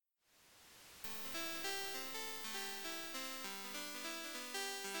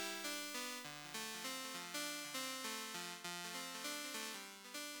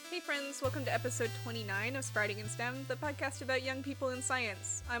friends, welcome to episode 29 of Sprouting in STEM, the podcast about young people in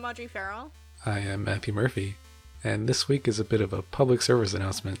science. I'm Audrey Farrell. I am Matthew Murphy, and this week is a bit of a public service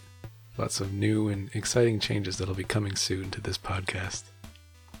announcement. Lots of new and exciting changes that'll be coming soon to this podcast.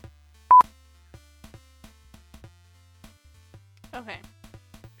 Okay,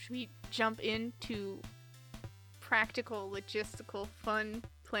 should we jump into practical, logistical, fun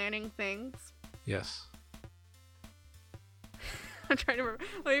planning things? Yes. I'm trying to remember.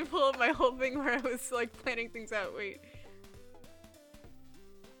 Let me pull up my whole thing where I was like planning things out. Wait.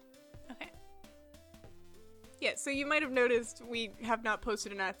 Okay. Yeah, so you might have noticed we have not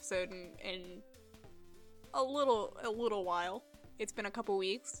posted an episode in a little while. It's been a couple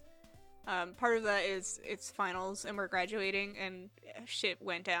weeks. Part of that is it's finals and we're graduating and shit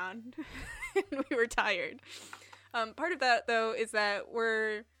went down and we were tired. Part of that though is that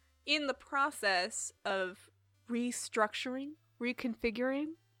we're in the process of restructuring, reconfiguring,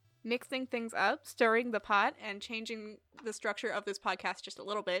 mixing things up, stirring the pot, and changing the structure of this podcast just a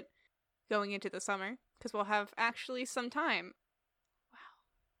little bit going into the summer, because we'll have actually some time. Wow.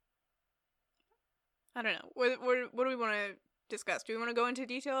 I don't know. What do we want to discuss? Do we want to go into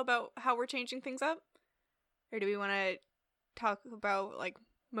detail about how we're changing things up? Or do we want to talk about, like,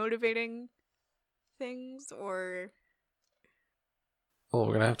 motivating things, or... Well,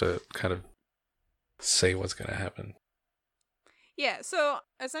 we're going to have to kind of say what's going to happen. Yeah, so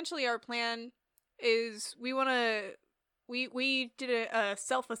essentially our plan is we did a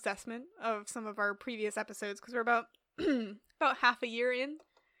self-assessment of some of our previous episodes because we're about half a year in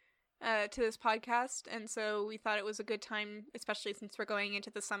to this podcast, and so we thought it was a good time, especially since we're going into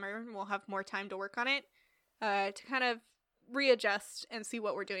the summer and we'll have more time to work on it, to kind of readjust and see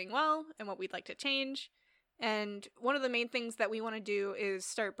what we're doing well and what we'd like to change. And one of the main things that we want to do is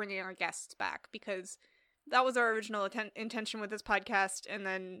start bringing our guests back, because that was our original intention with this podcast, and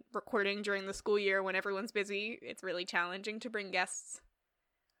then recording during the school year when everyone's busy, it's really challenging to bring guests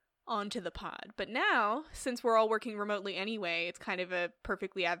onto the pod. But now, since we're all working remotely anyway, it's kind of a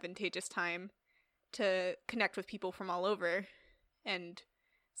perfectly advantageous time to connect with people from all over, and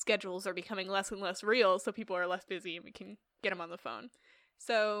schedules are becoming less and less real, so people are less busy and we can get them on the phone.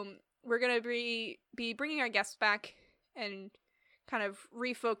 So we're going to be bringing our guests back and kind of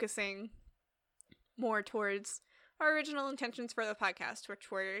refocusing more towards our original intentions for the podcast,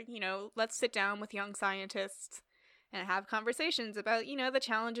 which were, let's sit down with young scientists and have conversations about, the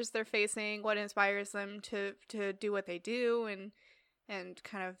challenges they're facing, what inspires them to do what they do, and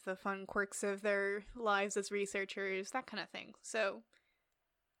kind of the fun quirks of their lives as researchers, that kind of thing. So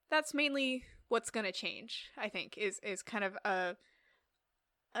that's mainly what's going to change, I think, is kind of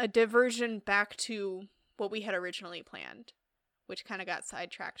a diversion back to what we had originally planned, which kind of got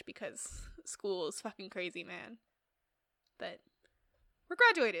sidetracked because school is fucking crazy, man. But we're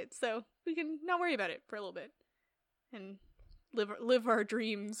graduated, so we can not worry about it for a little bit and live our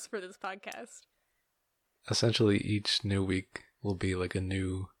dreams for this podcast. Essentially, each new week will be like a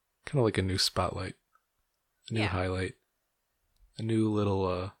new spotlight, a new highlight, a new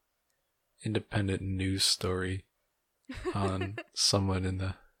little independent news story on someone in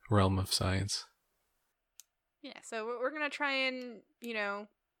the realm of science. Yeah, so we're going to try and,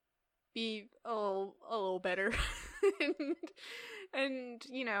 be a little better and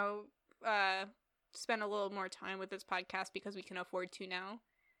spend a little more time with this podcast because we can afford to now.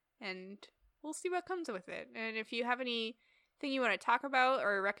 And we'll see what comes with it. And if you have anything you want to talk about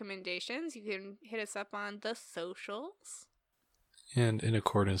or recommendations, you can hit us up on the socials. And in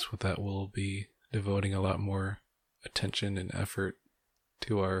accordance with that, we'll be devoting a lot more attention and effort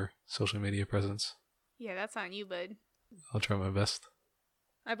to our social media presence. Yeah, that's on you, bud. I'll try my best.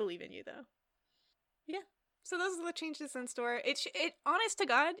 I believe in you, though. Yeah. So those are the changes in store. It honest to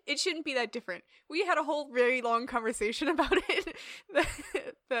God, it shouldn't be that different. We had a whole very long conversation about it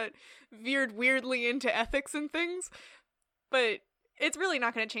that veered weirdly into ethics and things. But it's really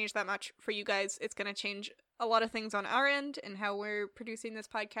not going to change that much for you guys. It's going to change a lot of things on our end and how we're producing this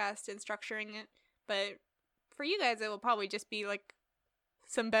podcast and structuring it. But for you guys, it will probably just be like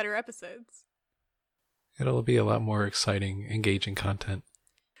some better episodes. It'll be a lot more exciting, engaging content.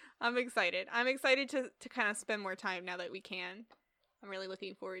 I'm excited. I'm excited to kind of spend more time now that we can. I'm really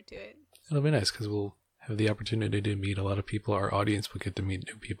looking forward to it. It'll be nice because we'll have the opportunity to meet a lot of people. Our audience will get to meet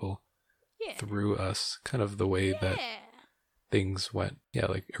new people through us, kind of the way that things went. Yeah,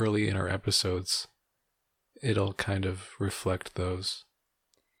 like early in our episodes, it'll kind of reflect those.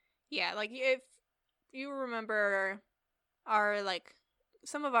 Yeah, like if you remember our like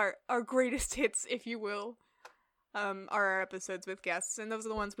some of our greatest hits, if you will, are our episodes with guests, and those are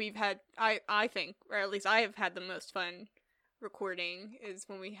the ones we've had, I think, or at least I have had the most fun recording is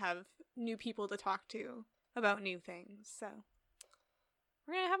when we have new people to talk to about new things. So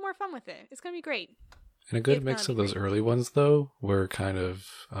we're going to have more fun with it. It's going to be great. And a good mix of those early ones, though, were kind of,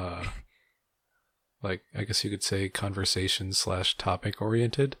 like, I guess you could say conversation/topic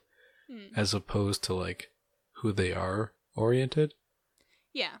oriented, as opposed to, like, who they are oriented.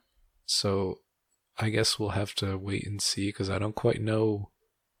 Yeah. So I guess we'll have to wait and see, because I don't quite know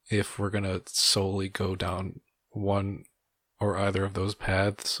if we're going to solely go down one or either of those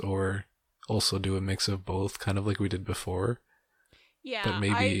paths, or also do a mix of both, kind of like we did before. Yeah. But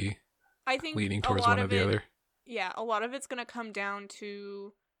maybe I think leaning towards one or the other. Yeah, a lot of it's going to come down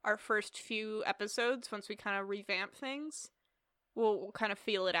to our first few episodes. Once we kind of revamp things, we'll kind of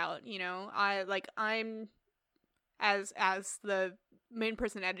feel it out, you know? I'm as the main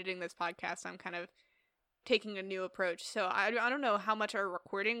person editing this podcast, I'm kind of taking a new approach. So I don't know how much our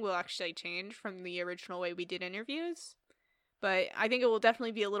recording will actually change from the original way we did interviews, but I think it will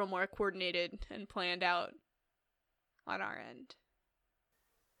definitely be a little more coordinated and planned out on our end.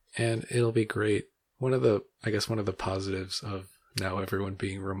 And it'll be great. One of the positives of now everyone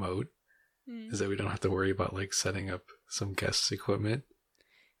being remote is that we don't have to worry about like setting up some guest equipment.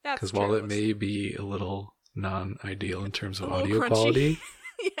 Because while it may be a little non-ideal in terms of audio quality,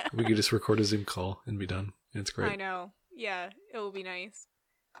 yeah, we could just record a Zoom call and be done. And it's great. I know. Yeah, it will be nice.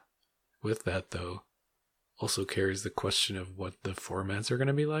 With that, though, also carries the question of what the formats are going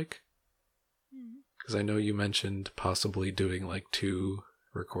to be like. Because I know you mentioned possibly doing like 2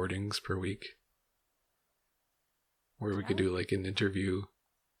 recordings per week, where we could do like an interview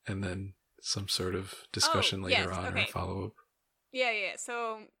and then some sort of discussion later on, or follow-up. Yeah.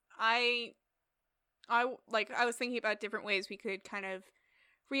 So I was thinking about different ways we could kind of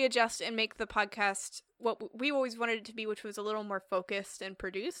readjust and make the podcast what we always wanted it to be, which was a little more focused and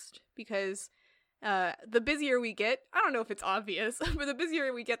produced, because the busier we get, I don't know if it's obvious, but the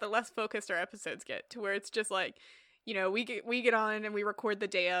busier we get, the less focused our episodes get, to where it's just like, you know, we get on and we record the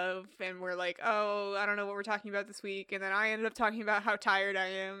day of, and we're like, oh, I don't know what we're talking about this week, and then I ended up talking about how tired I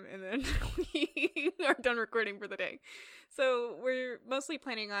am, and then we are done recording for the day. So we're mostly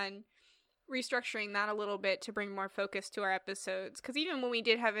planning on restructuring that a little bit to bring more focus to our episodes, because even when we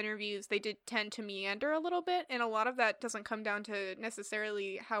did have interviews, they did tend to meander a little bit, and a lot of that doesn't come down to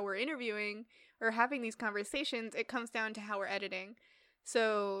necessarily how we're interviewing or having these conversations. It comes down to how we're editing.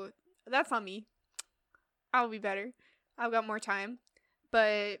 So that's on me. I'll be better. I've got more time.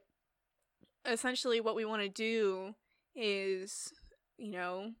 But essentially what we want to do is, you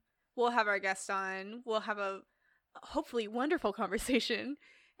know, we'll have our guest on, we'll have a hopefully wonderful conversation,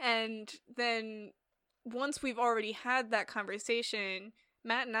 and then once we've already had that conversation,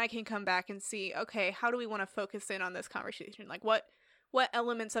 Matt and I can come back and see, okay, how do we want to focus in on this conversation? Like what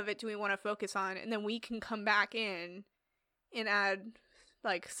elements of it do we want to focus on? And then we can come back in and add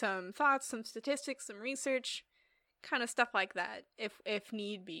like some thoughts, some statistics, some research, kind of stuff like that, if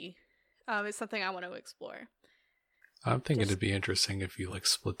need be. It's something I want to explore. I'm thinking it'd be interesting if you like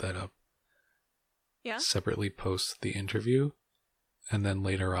split that up. Yeah. Separately post the interview, and then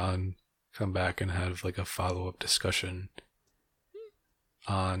later on come back and have like a follow-up discussion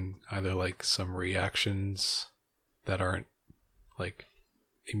on either like some reactions that aren't like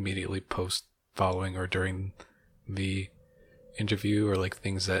immediately post following or during the interview, or like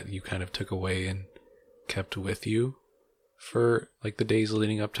things that you kind of took away and kept with you for like the days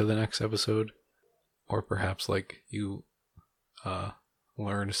leading up to the next episode, or perhaps like you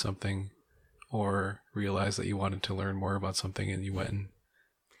learned something or realized that you wanted to learn more about something and you went and,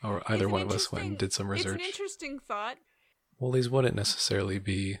 or either one of us went and did some research. It's an interesting thought. Well, these wouldn't necessarily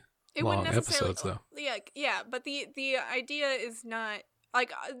be long episodes though. Yeah, but the idea is not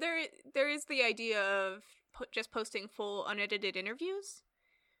like there is the idea of just posting full unedited interviews,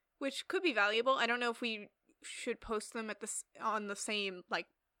 which could be valuable. I don't know if we should post them on the same like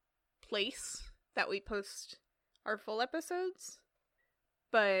place that we post our full episodes,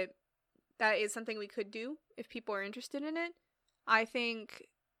 but that is something we could do if people are interested in it. I think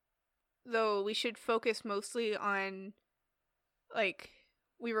though we should focus mostly on, like,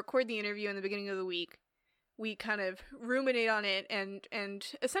 we record the interview in the beginning of the week, we kind of ruminate on it and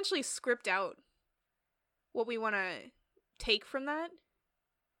essentially script out what we want to take from that,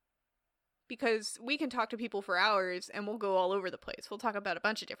 because we can talk to people for hours and we'll go all over the place. We'll talk about a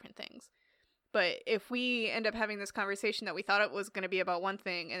bunch of different things. But if we end up having this conversation that we thought it was going to be about one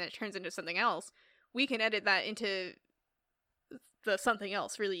thing and it turns into something else, we can edit that into the something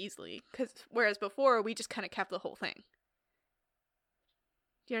else really easily. Whereas before, we just kind of kept the whole thing.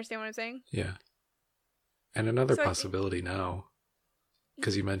 Do you understand what I'm saying? Yeah. And another possibility now,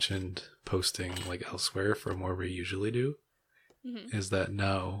 because you mentioned posting like elsewhere from where we usually do. is that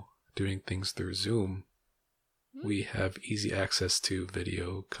now, doing things through Zoom, we have easy access to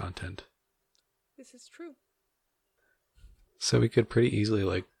video content. This is true. So we could pretty easily,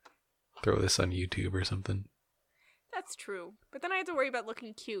 like, throw this on YouTube or something. That's true. But then I have to worry about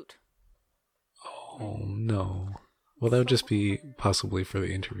looking cute. Oh, no. Well, that would just be possibly for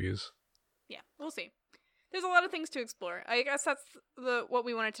the interviews. Yeah, we'll see. There's a lot of things to explore. I guess that's what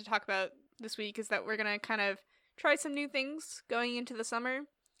we wanted to talk about this week, is that we're going to kind of try some new things going into the summer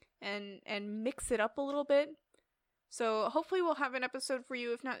and mix it up a little bit. So hopefully we'll have an episode for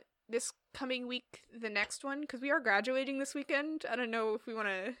you, if not this coming week, the next one, because we are graduating this weekend. I don't know if we want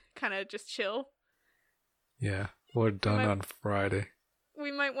to kind of just chill. Yeah, we're done on Friday.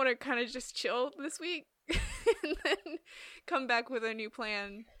 We might want to kind of just chill this week and then come back with a new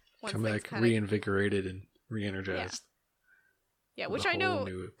plan. Come back reinvigorated and re-energized. Yeah, which I know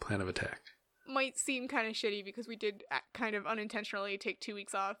new plan of attack might seem kind of shitty because we did kind of unintentionally take 2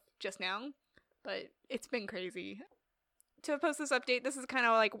 weeks off just now, but it's been crazy. To post this update, this is kind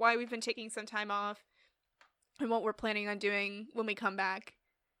of like why we've been taking some time off and what we're planning on doing when we come back.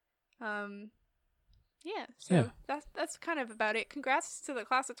 That's kind of about it. Congrats to the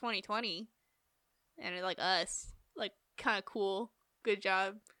class of 2020 and like us, like kind of cool. Good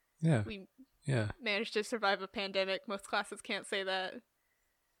job. Yeah. We managed to survive a pandemic. Most classes can't say that.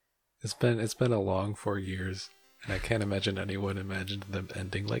 It's been a long 4 years, and I can't imagine anyone imagined them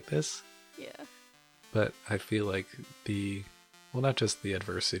ending like this. Yeah. But I feel like not just the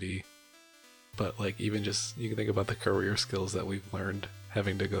adversity, but like even just, you can think about the career skills that we've learned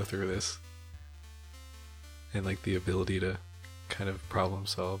having to go through this. And like the ability to kind of problem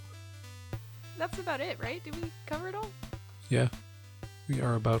solve. That's about it, right? Did we cover it all? Yeah. We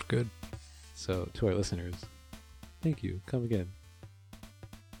are about good. So, to our listeners, thank you. Come again.